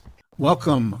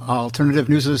Welcome, alternative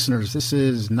news listeners. This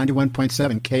is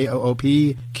 91.7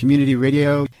 KOOP Community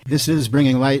Radio. This is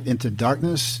Bringing Light into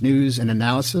Darkness, News and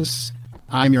Analysis.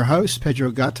 I'm your host,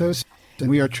 Pedro Gatos, and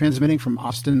we are transmitting from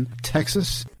Austin,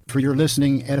 Texas, for your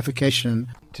listening edification.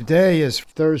 Today is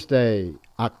Thursday,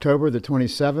 October the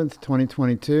 27th,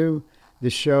 2022.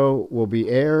 This show will be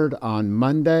aired on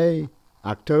Monday,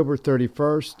 October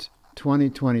 31st,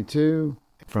 2022,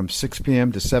 from 6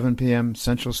 p.m. to 7 p.m.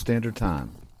 Central Standard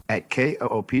Time. At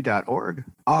koop.org,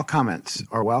 all comments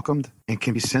are welcomed and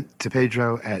can be sent to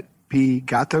Pedro at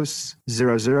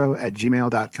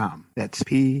pgatos00@gmail.com. That's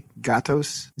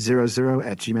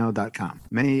pgatos00@gmail.com.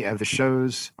 Many of the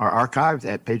shows are archived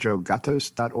at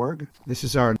pedrogatos.org. This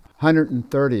is our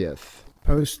 130th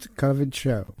post-COVID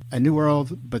show. A new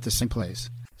world, but the same place.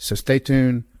 So stay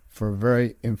tuned for a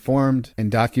very informed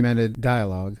and documented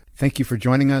dialogue. Thank you for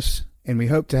joining us. And we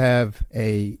hope to have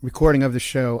a recording of the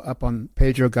show up on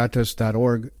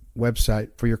pedrogatos.org website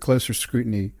for your closer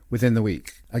scrutiny within the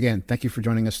week. Again, thank you for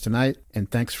joining us tonight, and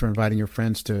thanks for inviting your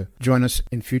friends to join us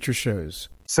in future shows.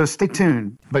 So stay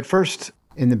tuned. But first,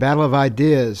 in the battle of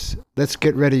ideas, let's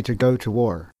get ready to go to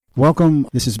war. Welcome.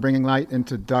 This is Bringing Light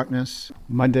into Darkness,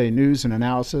 Monday News and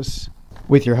Analysis,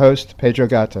 with your host, Pedro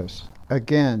Gatos.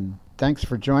 Again, thanks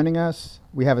for joining us.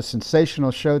 We have a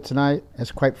sensational show tonight,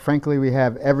 as quite frankly we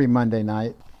have every Monday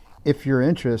night. If your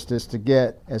interest is to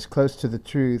get as close to the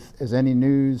truth as any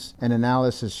news and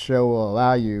analysis show will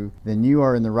allow you, then you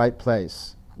are in the right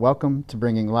place. Welcome to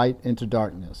Bringing Light into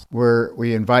Darkness, where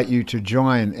we invite you to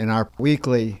join in our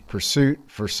weekly pursuit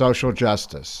for social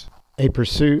justice. A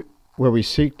pursuit where we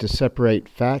seek to separate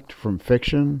fact from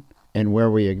fiction and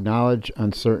where we acknowledge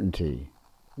uncertainty,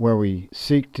 where we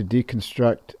seek to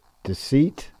deconstruct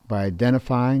deceit by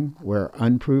identifying where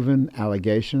unproven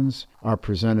allegations are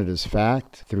presented as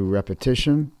fact through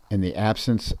repetition and the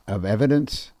absence of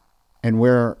evidence, and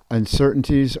where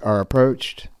uncertainties are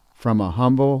approached from a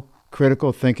humble,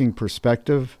 critical thinking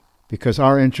perspective, because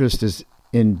our interest is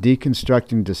in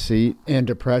deconstructing deceit and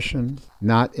oppression,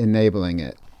 not enabling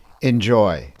it.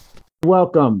 Enjoy.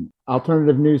 Welcome,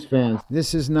 alternative news fans.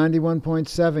 This is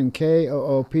 91.7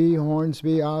 KOOP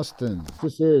Hornsby, Austin.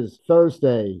 This is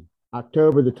Thursday,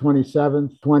 October the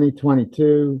 27th,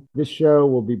 2022. This show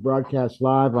will be broadcast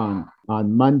live on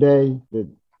Monday, the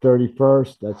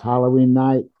 31st. That's Halloween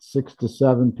night, 6 to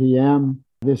 7 p.m.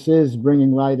 This is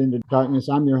Bringing Light into Darkness.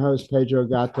 I'm your host, Pedro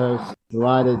Gatos.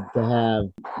 Delighted to have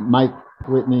Mike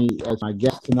Whitney as my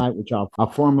guest tonight, which I'll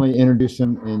formally introduce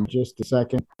him in just a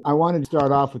second. I wanted to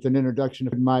start off with an introduction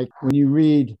of Mike. When you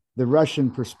read the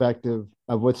Russian perspective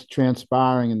of what's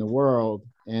transpiring in the world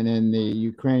and in the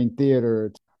Ukraine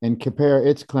theater, and compare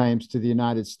its claims to the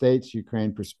United States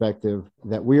Ukraine perspective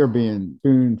that we are being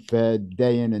spoon-fed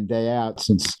day in and day out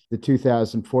since the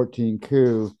 2014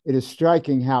 coup, it is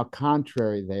striking how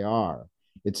contrary they are.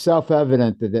 It's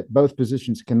self-evident that both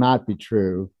positions cannot be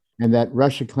true, and that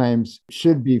Russia claims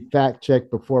should be fact-checked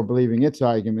before believing its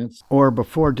arguments, or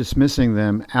before dismissing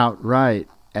them outright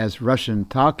as Russian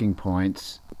talking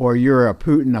points, or you're a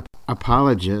Putin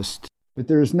apologist. But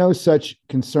there is no such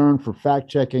concern for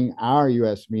fact-checking our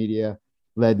U.S.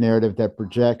 media-led narrative that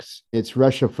projects its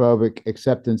Russia-phobic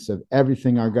acceptance of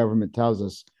everything our government tells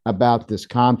us about this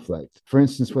conflict. For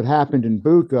instance, what happened in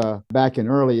Bucha back in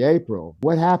early April,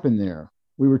 what happened there?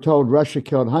 We were told Russia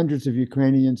killed hundreds of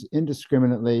Ukrainians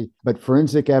indiscriminately, but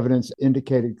forensic evidence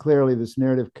indicated clearly this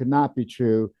narrative could not be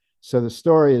true, so the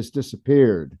story has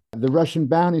disappeared. The Russian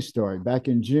bounty story back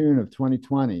in June of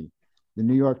 2020, the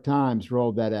New York Times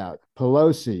rolled that out.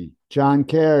 Pelosi, John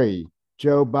Kerry,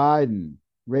 Joe Biden,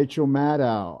 Rachel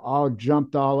Maddow all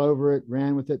jumped all over it,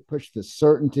 ran with it, pushed the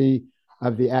certainty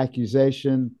of the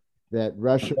accusation that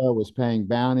Russia was paying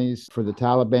bounties for the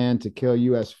Taliban to kill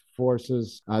U.S.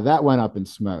 forces. That went up in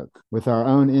smoke, with our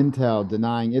own intel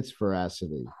denying its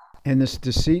veracity. And this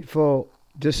deceitful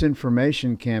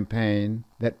disinformation campaign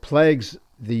that plagues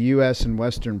the U.S. and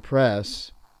Western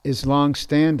press is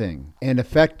long-standing and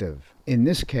effective. In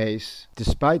this case,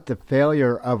 despite the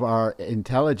failure of our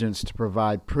intelligence to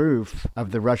provide proof of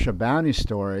the Russia bounty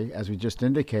story, as we just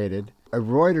indicated, a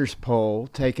Reuters poll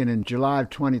taken in July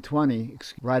of 2020,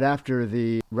 right after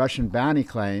the Russian bounty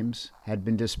claims had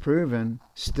been disproven,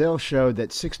 still showed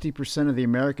that 60% of the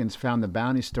Americans found the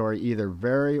bounty story either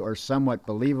very or somewhat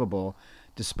believable,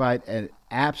 despite an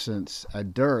absence, a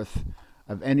dearth,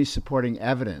 of any supporting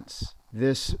evidence.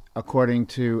 This, according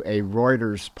to a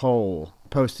Reuters poll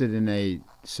posted in a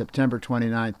September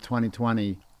 29,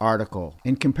 2020 article.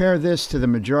 And compare this to the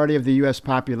majority of the U.S.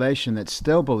 population that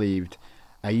still believed,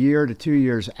 a year to 2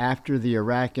 years after the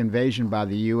Iraq invasion by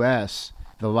the U.S.,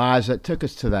 the lies that took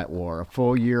us to that war, a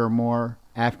full year or more,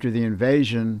 After the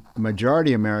invasion,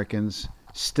 majority Americans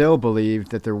still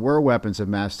believed that there were weapons of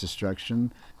mass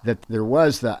destruction, that there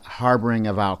was the harboring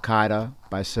of Al Qaeda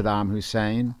by Saddam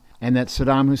Hussein, and that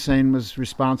Saddam Hussein was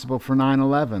responsible for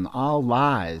 9/11. All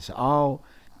lies, all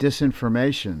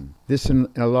disinformation. This, in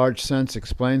a large sense,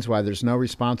 explains why there's no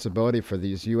responsibility for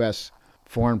these U.S.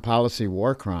 foreign policy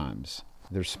war crimes.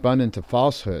 They're spun into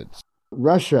falsehoods.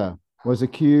 Russia was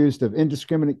accused of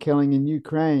indiscriminate killing in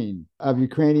Ukraine of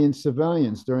Ukrainian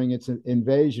civilians during its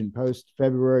invasion post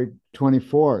February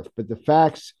 24th. But the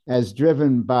facts, as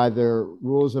driven by their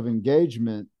rules of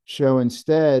engagement, show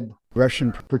instead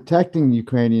Russian protecting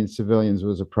Ukrainian civilians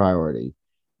was a priority.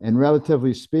 And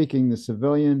relatively speaking, the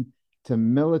civilian to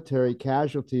military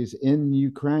casualties in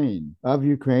Ukraine of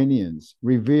Ukrainians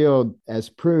revealed as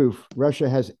proof Russia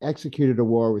has executed a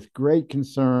war with great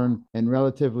concern and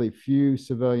relatively few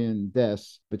civilian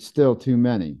deaths, but still too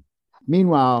many.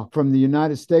 Meanwhile, from the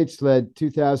United States-led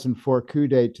 2004 coup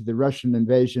d'etat to the Russian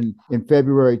invasion in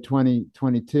February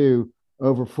 2022,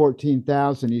 over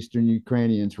 14,000 Eastern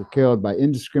Ukrainians were killed by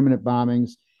indiscriminate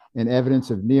bombings and evidence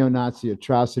of neo-Nazi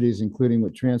atrocities, including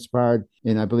what transpired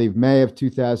in, I believe, May of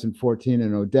 2014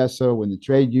 in Odessa, when the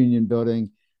trade union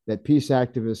building that peace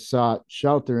activists sought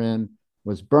shelter in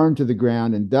was burned to the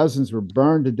ground, and dozens were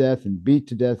burned to death and beat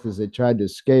to death as they tried to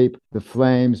escape the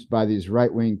flames by these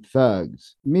right-wing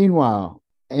thugs. Meanwhile,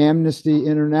 Amnesty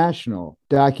International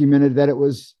documented that it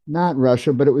was not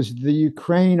Russia, but it was the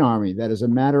Ukraine army that, as a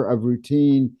matter of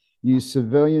routine, used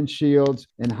civilian shields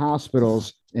in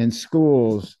hospitals and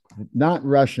schools, not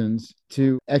Russians,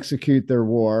 to execute their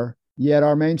war. Yet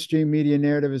our mainstream media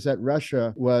narrative is that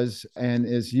Russia was and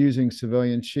is using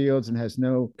civilian shields and has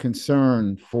no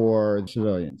concern for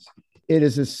civilians. It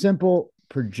is a simple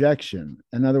projection.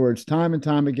 In other words, time and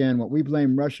time again, what we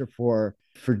blame Russia for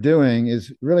doing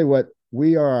is really what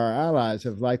we or our allies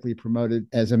have likely promoted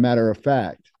as a matter of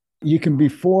fact. You can be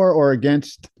for or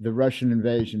against the Russian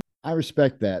invasion. I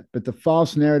respect that, but the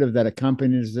false narrative that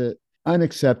accompanies it,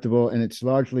 unacceptable, and it's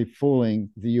largely fooling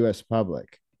the U.S.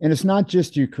 public. And it's not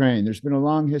just Ukraine. There's been a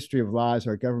long history of lies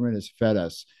our government has fed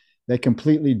us that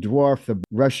completely dwarf the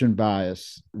Russian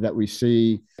bias that we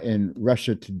see in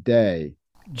Russia today.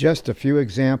 Just a few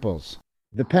examples.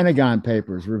 The Pentagon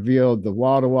Papers revealed the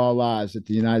wall-to-wall lies that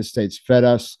the United States fed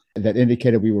us that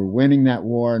indicated we were winning that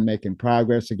war and making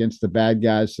progress against the bad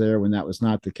guys there, when that was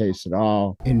not the case at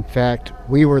all. In fact,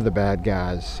 we were the bad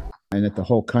guys, and that the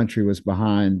whole country was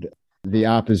behind the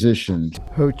opposition,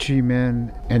 Ho Chi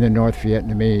Minh and the North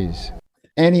Vietnamese.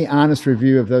 Any honest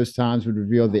review of those times would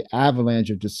reveal the avalanche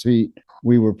of deceit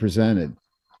we were presented.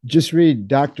 Just read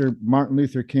Dr. Martin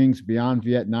Luther King's Beyond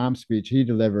Vietnam speech he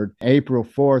delivered April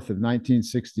 4th of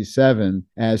 1967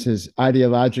 as his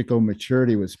ideological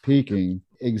maturity was peaking,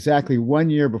 exactly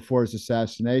 1 year before his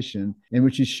assassination, in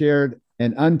which he shared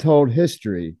an untold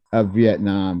history of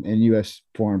Vietnam and U.S.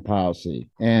 foreign policy.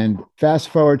 And fast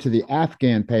forward to the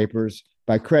Afghan Papers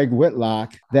by Craig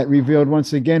Whitlock that revealed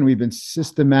once again we've been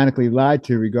systematically lied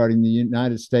to regarding the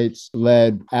United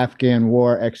States-led Afghan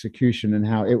war execution and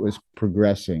how it was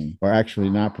progressing, or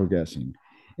actually not progressing.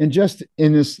 And just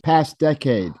in this past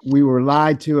decade, we were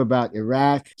lied to about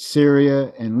Iraq,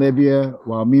 Syria, and Libya,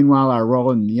 while meanwhile our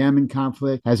role in the Yemen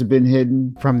conflict has been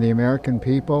hidden from the American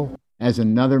people, as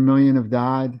another million have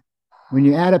died. When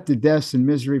you add up the deaths and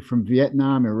misery from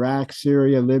Vietnam, Iraq,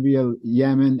 Syria, Libya,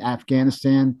 Yemen,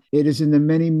 Afghanistan, it is in the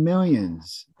many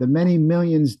millions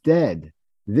dead.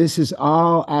 This is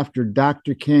all after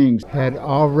Dr. King had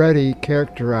already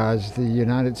characterized the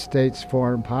United States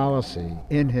foreign policy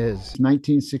in his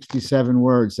 1967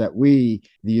 words that we,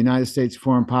 the United States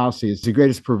foreign policy, is the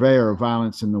greatest purveyor of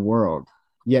violence in the world.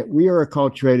 Yet we are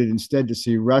acculturated instead to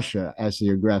see Russia as the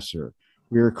aggressor.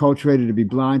 We are acculturated to be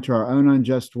blind to our own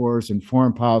unjust wars and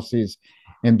foreign policies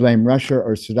and blame Russia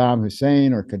or Saddam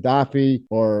Hussein or Gaddafi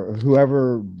or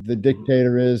whoever the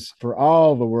dictator is for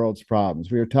all the world's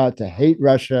problems. We are taught to hate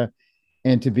Russia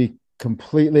and to be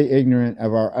completely ignorant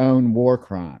of our own war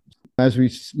crimes. As we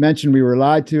mentioned, we were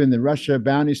lied to in the Russia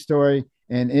bounty story,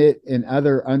 and it and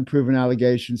other unproven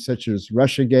allegations such as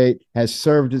Russiagate has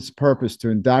served its purpose to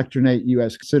indoctrinate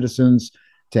U.S. citizens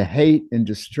to hate and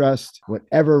distrust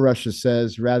whatever Russia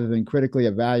says rather than critically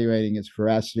evaluating its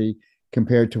veracity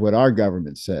compared to what our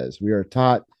government says. We are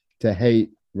taught to hate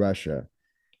Russia.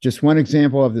 Just one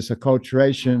example of this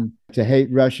acculturation to hate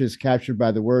Russia is captured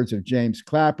by the words of James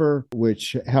Clapper,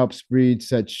 which helps breed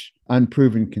such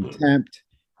unproven contempt.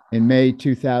 In May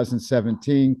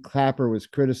 2017, Clapper was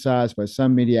criticized by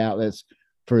some media outlets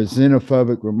for a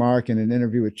xenophobic remark in an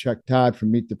interview with Chuck Todd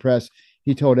from Meet the Press.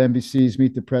 He told NBC's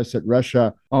Meet the Press that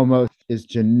Russia almost is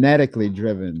genetically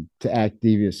driven to act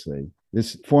deviously.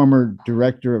 This former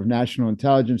director of national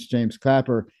intelligence, James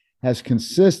Clapper, has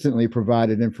consistently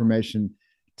provided information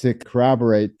to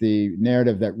corroborate the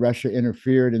narrative that Russia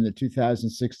interfered in the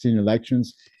 2016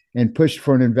 elections and pushed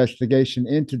for an investigation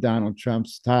into Donald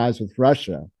Trump's ties with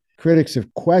Russia. Critics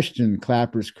have questioned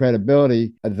Clapper's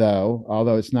credibility, though,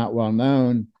 although it's not well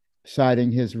known,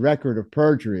 citing his record of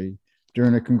perjury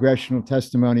during a congressional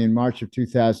testimony in March of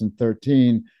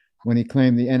 2013 when he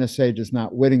claimed the NSA does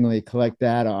not wittingly collect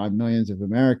data on millions of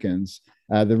Americans.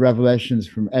 The revelations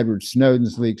from Edward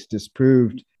Snowden's leaks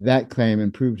disproved that claim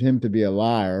and proved him to be a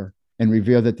liar and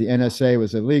revealed that the NSA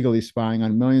was illegally spying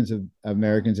on millions of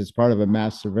Americans as part of a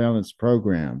mass surveillance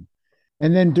program.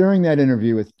 And then during that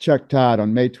interview with Chuck Todd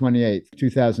on May 28,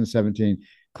 2017,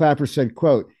 Clapper said,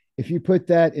 quote, "If you put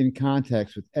that in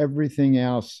context with everything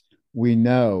else we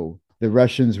know the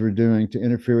Russians were doing to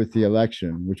interfere with the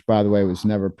election," which, by the way, was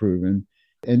never proven,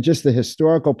 and just the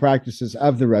historical practices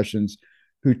of the Russians,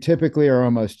 who typically are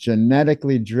almost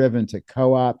genetically driven to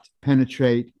co-opt,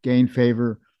 penetrate, gain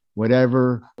favor,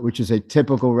 whatever, which is a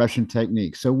typical Russian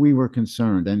technique. So we were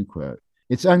concerned, end quote.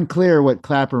 It's unclear what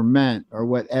Clapper meant or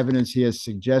what evidence he has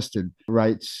suggested,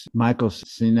 writes Michael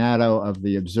Sinato of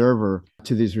The Observer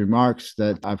to these remarks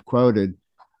that I've quoted.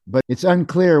 But it's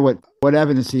unclear what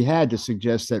evidence he had to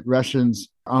suggest that Russians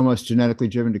are almost genetically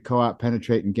driven to co-opt,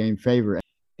 penetrate, and gain favor.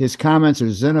 His comments are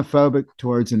xenophobic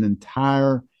towards an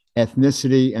entire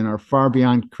ethnicity and are far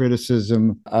beyond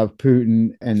criticism of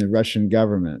Putin and the Russian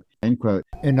government, end quote.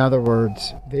 In other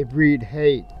words, they breed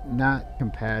hate, not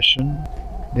compassion.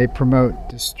 They promote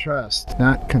distrust,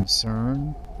 not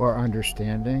concern or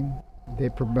understanding. They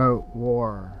promote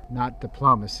war, not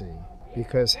diplomacy.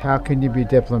 Because how can you be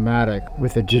diplomatic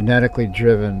with a genetically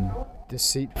driven,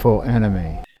 deceitful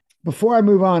enemy? Before I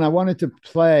move on, I wanted to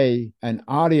play an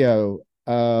audio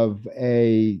of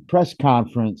a press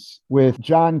conference with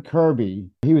John Kirby.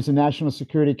 He was a National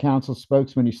Security Council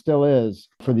spokesman. He still is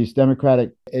for these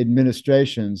Democratic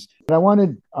administrations. But I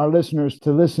wanted our listeners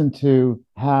to listen to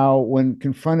how, when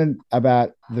confronted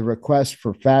about the request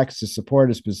for facts to support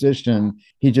his position,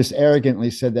 he just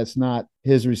arrogantly said that's not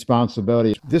his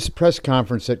responsibility. This press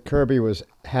conference that Kirby was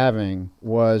having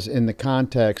was in the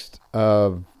context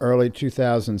of early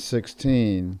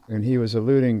 2016, and he was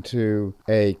alluding to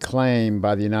a claim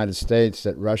by the United States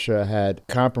that Russia had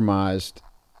compromised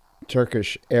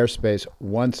Turkish airspace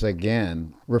once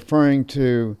again, referring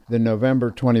to the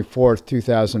November 24th,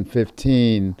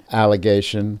 2015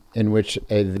 allegation in which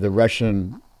the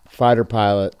Russian fighter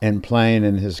pilot and plane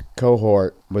and his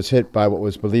cohort was hit by what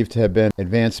was believed to have been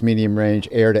advanced medium-range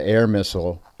air-to-air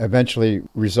missile, eventually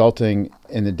resulting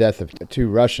in the death of 2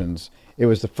 Russians. It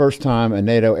was the first time a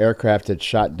NATO aircraft had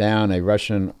shot down a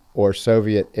Russian or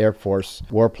Soviet Air Force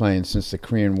warplane since the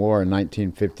Korean War in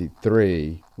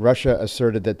 1953. Russia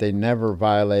asserted that they never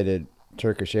violated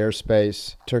Turkish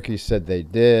airspace. Turkey said they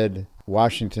did.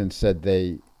 Washington said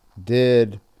they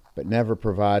did, but never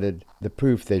provided the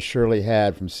proof they surely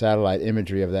had from satellite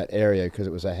imagery of that area, because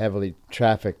it was a heavily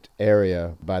trafficked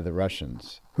area by the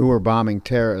Russians, who were bombing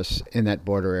terrorists in that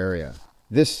border area.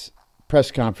 This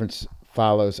press conference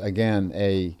follows, again,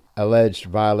 a alleged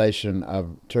violation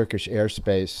of Turkish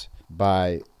airspace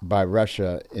by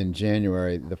Russia in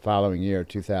January the following year,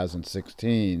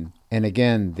 2016. And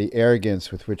again, the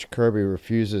arrogance with which Kirby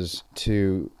refuses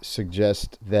to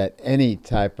suggest that any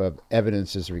type of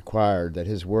evidence is required, that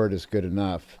his word is good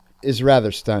enough, is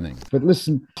rather stunning. But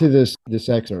listen to this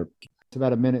excerpt. It's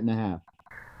about a minute and a half.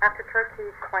 After Turkey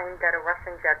claimed that a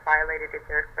Russian jet violated its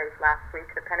airspace last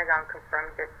week, the Pentagon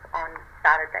confirmed this on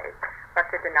Saturday.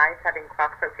 Russia denies having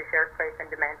crossed Turkish airspace and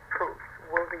demands proof.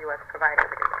 Will the U.S. provide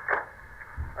evidence?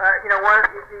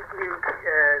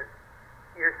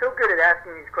 You're so good at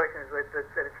asking these questions that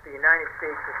it's the United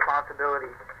States'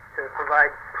 responsibility to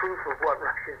provide proof of what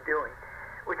Russia is doing,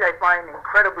 which I find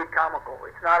incredibly comical.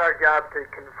 It's not our job to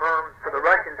confirm for the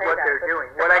Russians what they're doing.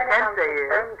 What I can say is,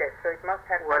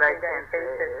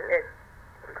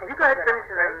 you go ahead and finish,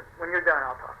 and then when you're done,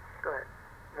 I'll talk. Go ahead.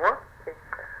 More?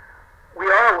 We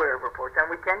are aware of reports, and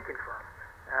we can confirm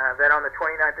that on the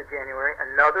 29th of January,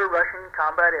 another Russian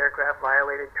combat aircraft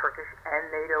violated Turkish and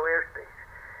NATO airspace.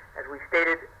 As we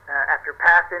stated, after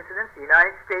past incidents, the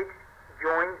United States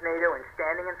joins NATO in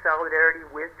standing in solidarity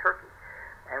with Turkey,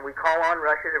 and we call on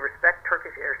Russia to respect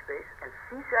Turkish airspace and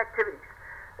cease activities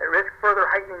that risk further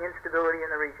heightening instability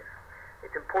in the region.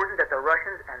 It's important that the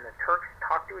Russians and the Turks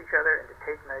talk to each other and to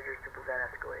take measures to prevent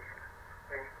escalation.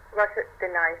 Russia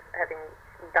denies having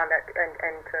done that and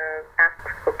asks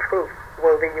for proof.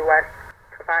 Will the U.S.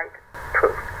 provide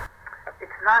proof?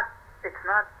 It's not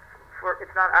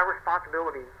our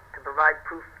responsibility to provide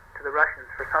proof to to the Russians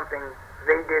for something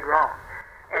they did wrong.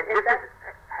 And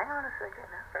hang on a second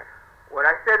now. What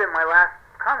I said in my last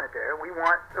comment there, we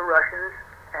want the Russians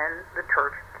and the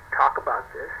Turks to talk about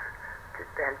this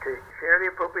and to share the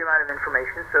appropriate amount of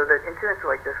information so that incidents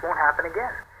like this won't happen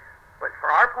again. But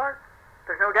for our part,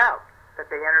 there's no doubt that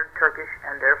they entered Turkish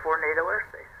and therefore NATO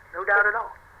airspace. No doubt at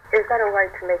all. Is that a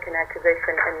right to make an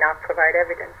accusation and not provide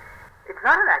evidence? It's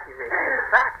not an accusation, it's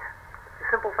a fact. It's a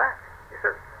simple fact. Yes,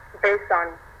 sir. Based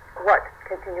on what?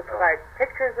 Can you provide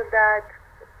pictures of that?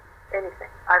 Anything?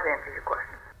 I've answered your question.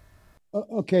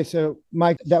 Okay, so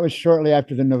Mike, that was shortly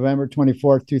after the November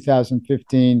 24th,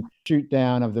 2015 shoot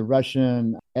down of the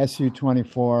Russian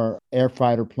Su-24 air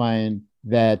fighter plane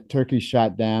that Turkey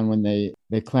shot down when they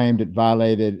claimed it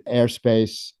violated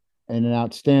airspace. In an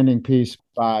outstanding piece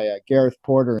by Gareth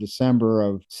Porter in December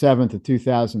of 7th of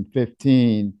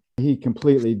 2015, he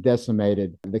completely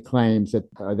decimated the claims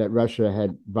that Russia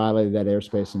had violated that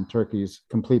airspace in Turkey's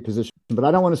complete position. But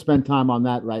I don't want to spend time on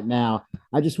that right now.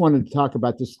 I just wanted to talk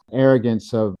about this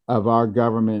arrogance of our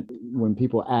government when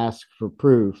people ask for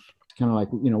proof. It's kind of like,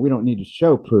 we don't need to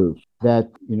show proof, that,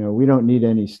 we don't need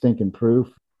any stinking proof.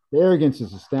 The arrogance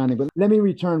is astounding. But let me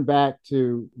return back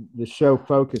to the show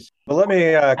focus. Well, let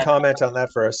me comment on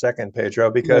that for a second, Pedro,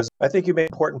 because I think you made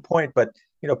an important point. But,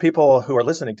 people who are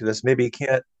listening to this maybe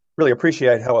can't really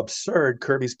appreciate how absurd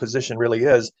Kirby's position really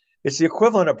is. It's the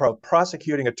equivalent of a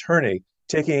prosecuting attorney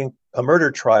taking a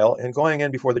murder trial and going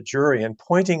in before the jury and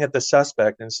pointing at the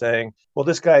suspect and saying, well,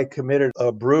 this guy committed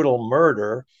a brutal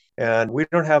murder and we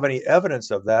don't have any evidence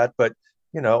of that, but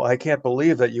I can't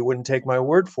believe that you wouldn't take my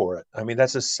word for it. I mean,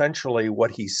 that's essentially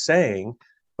what he's saying,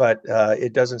 but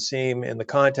it doesn't seem in the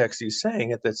context he's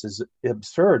saying it that's as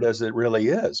absurd as it really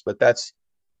is. But that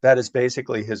is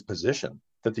basically his position,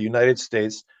 that the United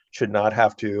States should not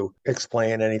have to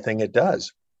explain anything it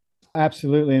does.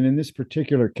 Absolutely. And in this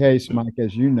particular case, Mike,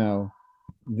 as you know,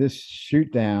 this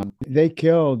shoot down, they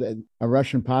killed a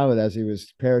Russian pilot as he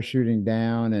was parachuting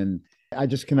down. And I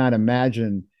just cannot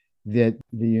imagine that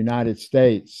the United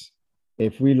States,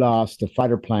 if we lost a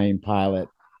fighter plane pilot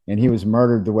and he was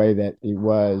murdered the way that he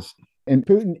was, and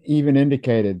Putin even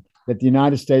indicated that the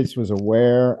United States was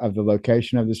aware of the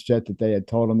location of this jet, that they had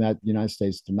told him that. The United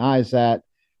States denies that,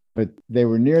 but they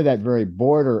were near that very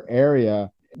border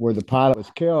area where the pilot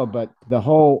was killed. But the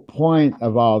whole point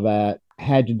of all that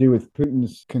had to do with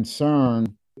Putin's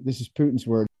concern. This is Putin's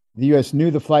word. The U.S.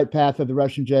 knew the flight path of the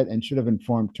Russian jet and should have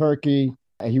informed Turkey.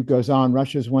 He goes on,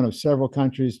 Russia is one of several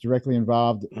countries directly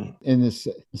involved in this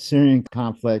Syrian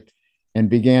conflict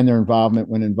and began their involvement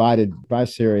when invited by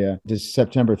Syria. This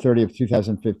September 30th,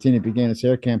 2015, it began its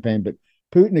air campaign, but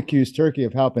Putin accused Turkey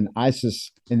of helping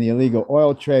ISIS in the illegal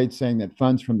oil trade, saying that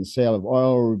funds from the sale of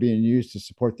oil were being used to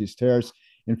support these terrorists.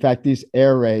 In fact, these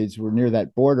air raids were near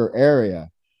that border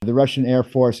area. The Russian Air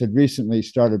Force had recently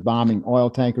started bombing oil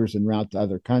tankers en route to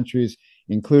other countries,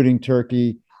 including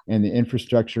Turkey, and the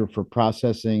infrastructure for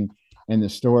processing and the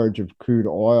storage of crude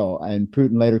oil. And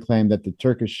Putin later claimed that the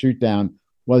Turkish shoot down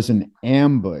was an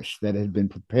ambush that had been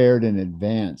prepared in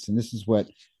advance. And this is what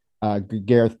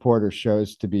Gareth Porter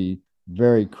shows to be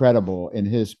very credible in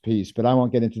his piece. But I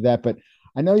won't get into that. But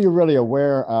I know you're really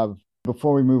aware of,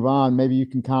 before we move on, maybe you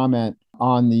can comment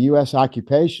on the U.S.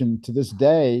 occupation to this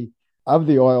day of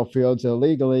the oil fields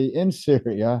illegally in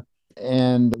Syria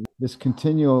and this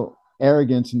continual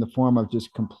arrogance in the form of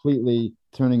just completely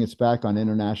turning its back on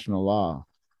international law.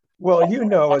 Well, you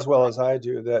know as well as I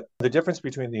do that the difference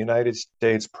between the United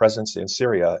States presence in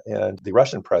Syria and the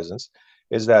Russian presence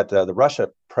is that the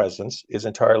Russia presence is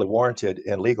entirely warranted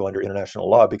and legal under international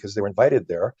law because they were invited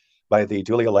there by the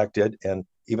duly elected, and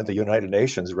even the United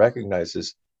Nations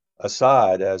recognizes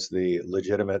Assad as the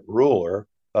legitimate ruler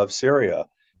of Syria.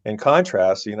 In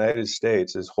contrast, the United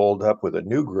States is holed up with a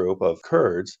new group of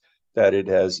Kurds that it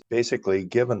has basically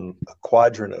given a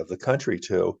quadrant of the country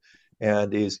to,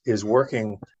 and is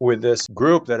working with this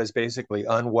group that is basically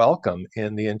unwelcome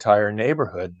in the entire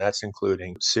neighborhood. That's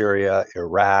including Syria,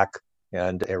 Iraq,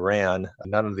 and Iran.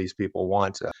 None of these people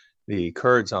want the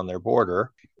Kurds on their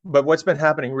border. But what's been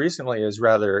happening recently is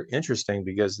rather interesting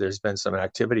because there's been some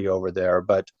activity over there.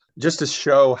 But just to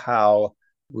show how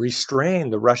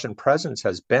restrained the Russian presence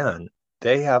has been,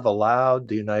 they have allowed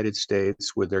the United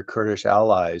States with their Kurdish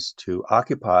allies to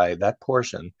occupy that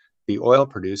portion, the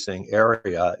oil-producing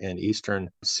area in eastern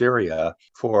Syria,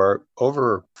 for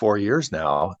over 4 years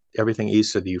now, everything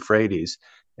east of the Euphrates.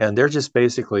 And they're just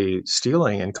basically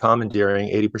stealing and commandeering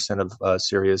 80% of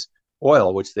Syria's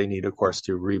oil, which they need, of course,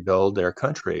 to rebuild their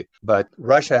country. But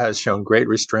Russia has shown great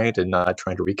restraint in not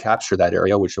trying to recapture that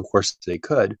area, which of course they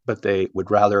could, but they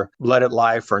would rather let it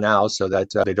lie for now so that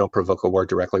they don't provoke a war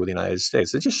directly with the United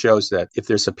States. It just shows that if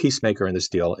there's a peacemaker in this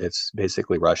deal, it's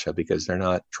basically Russia, because they're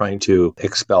not trying to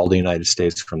expel the United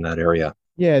States from that area.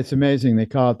 Yeah, it's amazing. They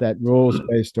call it that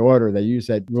rules-based order. They use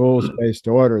that rules-based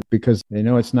order because they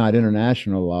know it's not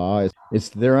international law. It's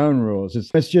their own rules.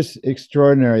 It's just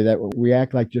extraordinary that we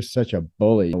act like just such a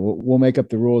bully. We'll make up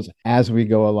the rules as we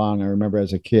go along. I remember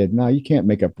as a kid, no, you can't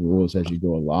make up rules as you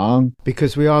go along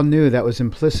because we all knew that was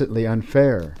implicitly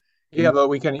unfair. Yeah,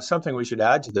 but something we should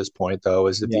add to this point, though,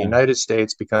 is that the United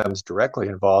States becomes directly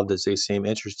involved, as they seem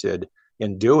interested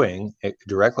in doing,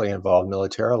 directly involved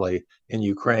militarily in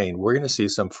Ukraine. We're going to see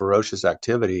some ferocious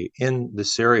activity in the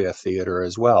Syria theater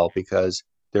as well, because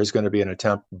there's going to be an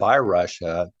attempt by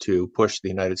Russia to push the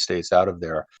United States out of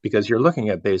there, because you're looking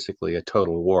at basically a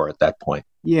total war at that point.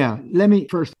 Yeah, let me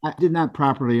first, I did not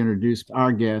properly introduce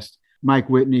our guest, Mike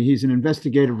Whitney. He's an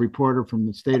investigative reporter from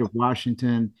the state of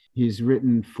Washington. He's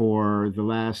written for the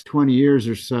last 20 years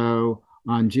or so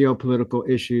on geopolitical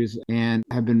issues and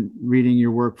have been reading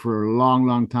your work for a long,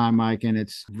 long time, Mike. And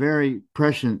it's very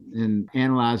prescient in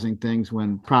analyzing things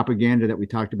when propaganda that we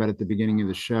talked about at the beginning of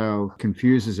the show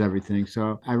confuses everything.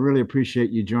 So I really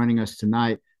appreciate you joining us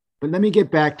tonight. But let me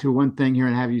get back to one thing here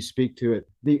and have you speak to it.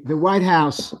 The White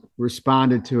House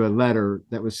responded to a letter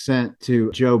that was sent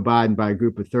to Joe Biden by a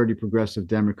group of 30 progressive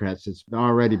Democrats that's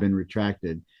already been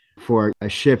retracted for a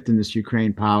shift in this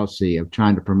Ukraine policy of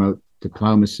trying to promote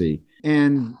diplomacy.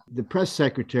 And the press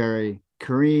secretary,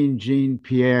 Karine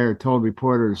Jean-Pierre, told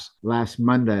reporters last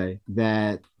Monday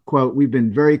that, quote, "We've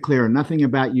been very clear, nothing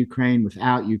about Ukraine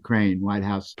without Ukraine," White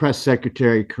House Press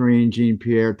Secretary Karine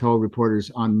Jean-Pierre told reporters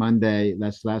on Monday,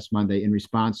 that's last Monday, in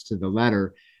response to the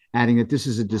letter, adding that this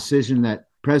is a decision that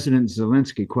President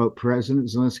Zelensky, quote, President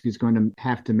Zelensky is going to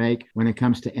have to make when it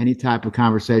comes to any type of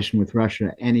conversation with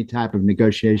Russia, any type of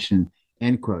negotiation,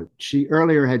 end quote. She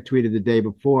earlier had tweeted the day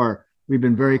before, "We've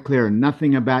been very clear,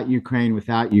 nothing about Ukraine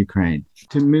without Ukraine."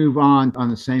 To move on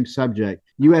the same subject,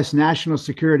 U.S. National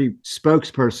Security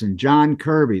spokesperson John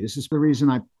Kirby, this is the reason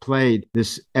I played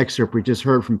this excerpt we just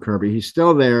heard from Kirby. He's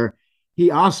still there.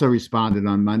 He also responded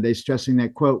on Monday, stressing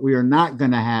that, quote, "We are not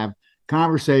going to have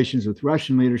conversations with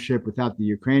Russian leadership without the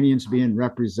Ukrainians being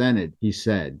represented," he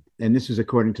said. And this is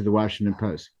according to the Washington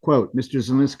Post. Quote, "Mr.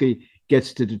 Zelensky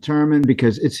gets to determine,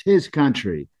 because it's his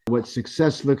country, what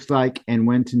success looks like and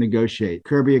when to negotiate,"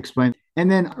 Kirby explained. And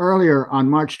then earlier on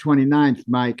March 29th,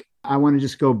 Mike, I want to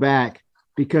just go back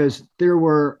because there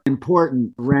were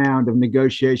important round of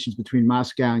negotiations between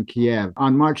Moscow and Kiev.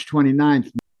 On March 29th,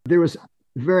 there was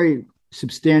very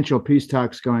substantial peace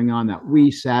talks going on that we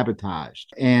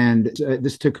sabotaged. And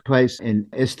this took place in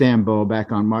Istanbul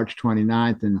back on March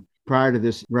 29th. And prior to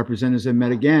this, representatives had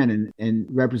met again, and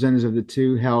representatives of the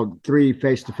two held 3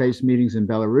 face-to-face meetings in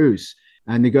Belarus.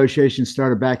 Negotiations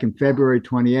started back in February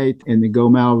 28th in the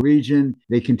Gomel region.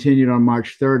 They continued on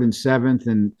March 3rd and 7th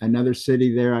in another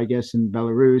city there, I guess, in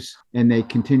Belarus. And they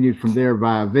continued from there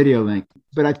via video link.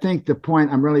 But I think the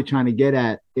point I'm really trying to get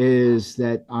at is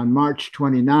that on March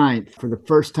 29th, for the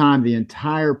first time, the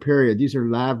entire period, these are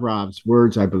Lavrov's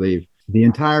words, I believe, the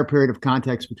entire period of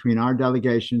context between our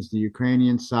delegations, the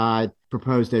Ukrainian side,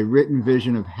 proposed a written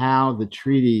vision of how the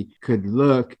treaty could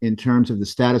look in terms of the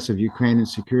status of Ukrainian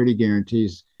security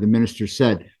guarantees, the minister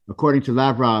said. According to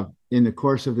Lavrov, in the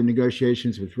course of the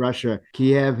negotiations with Russia,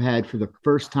 Kiev had for the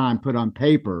first time put on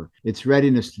paper its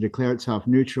readiness to declare itself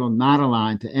neutral, not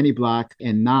aligned to any bloc,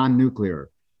 and non-nuclear.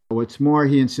 What's more,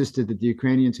 he insisted that the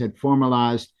Ukrainians had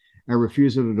formalized a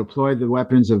refusal to deploy the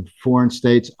weapons of foreign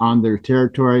states on their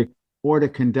territory or to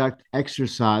conduct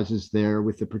exercises there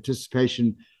with the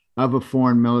participation of a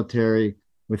foreign military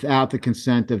without the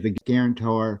consent of the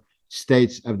guarantor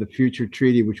states of the future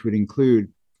treaty, which would include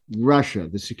Russia.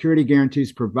 The security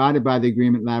guarantees provided by the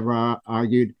agreement, Lavrov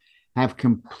argued, have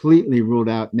completely ruled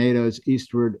out NATO's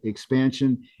eastward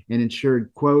expansion and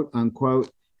ensured, quote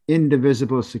unquote,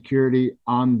 indivisible security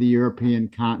on the European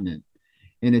continent.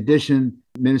 In addition,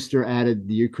 the minister added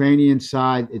the Ukrainian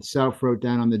side itself wrote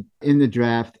down in the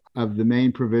draft of the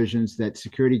main provisions that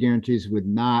security guarantees would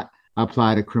not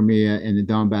apply to Crimea and the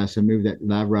Donbass, a move that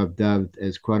Lavrov dubbed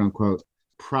as quote unquote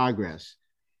progress.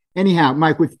 Anyhow,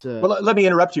 Mike, well, let me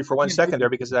interrupt you for 1 second there,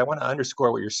 because I want to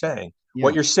underscore what you're saying. Yeah.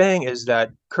 What you're saying is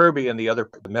that Kirby and the other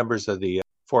members of the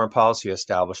foreign policy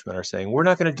establishment are saying, we're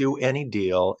not going to do any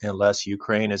deal unless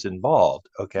Ukraine is involved,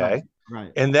 okay?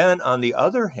 Right. And then on the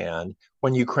other hand,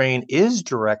 when Ukraine is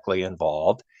directly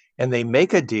involved and they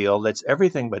make a deal that's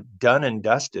everything but done and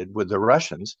dusted with the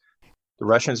Russians, the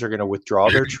Russians are going to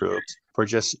withdraw their troops for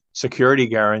just security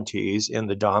guarantees in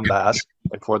the Donbass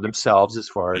and for themselves as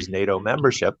far as NATO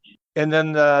membership. And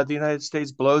then the United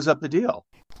States blows up the deal.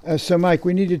 So, Mike,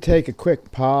 we need to take a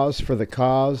quick pause for the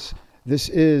cause. This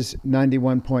is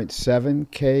 91.7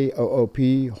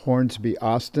 KOOP Hornsby,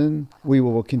 Austin. We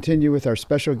will continue with our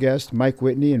special guest, Mike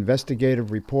Whitney, investigative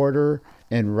reporter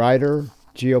and writer,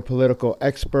 geopolitical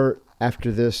expert,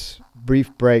 after this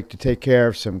brief break to take care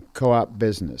of some co-op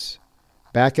business.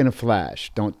 Back in a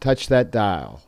flash. Don't touch that dial.